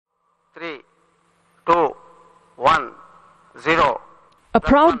3, 2, 1, 0. A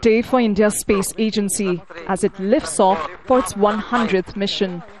proud day for India's space agency as it lifts off for its 100th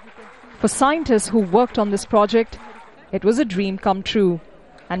mission. For scientists who worked on this project, it was a dream come true.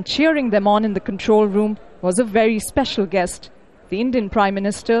 And cheering them on in the control room was a very special guest, the Indian Prime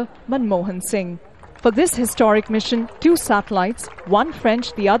Minister Manmohan Singh. For this historic mission, 2 satellites, one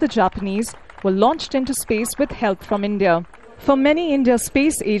French, the other Japanese, were launched into space with help from India. For many, India's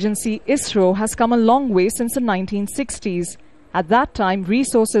space agency, ISRO, has come a long way since the 1960s. At that time,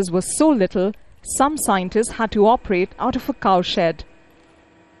 resources were so little, some scientists had to operate out of a cowshed.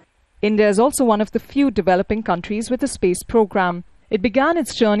 India is also one of the few developing countries with a space program. It began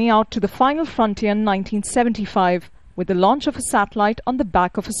its journey out to the final frontier in 1975 with the launch of a satellite on the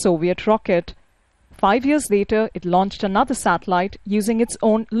back of a Soviet rocket. 5 years later, it launched another satellite using its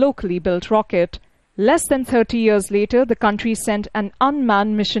own locally built rocket. Less than 30 years later, the country sent an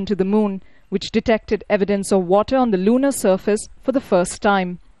unmanned mission to the moon, which detected evidence of water on the lunar surface for the first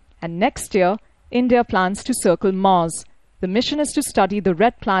time. And next year, India plans to circle Mars. The mission is to study the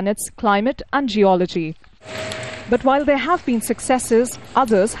red planet's climate and geology. But while there have been successes,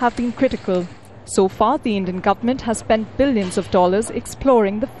 others have been critical. So far, the Indian government has spent billions of dollars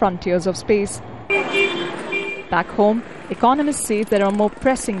exploring the frontiers of space. Back home, economists say there are more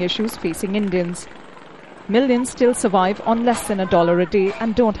pressing issues facing Indians. Millions still survive on less than $1 a day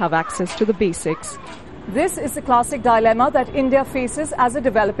and don't have access to the basics. This is the classic dilemma that India faces as a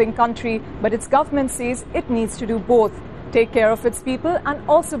developing country, but its government says it needs to do both. Take care of its people and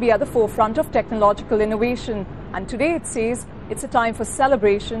also be at the forefront of technological innovation. And today it says it's a time for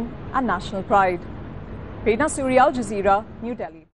celebration and national pride. Prerna, Suri, Jazeera, New Delhi.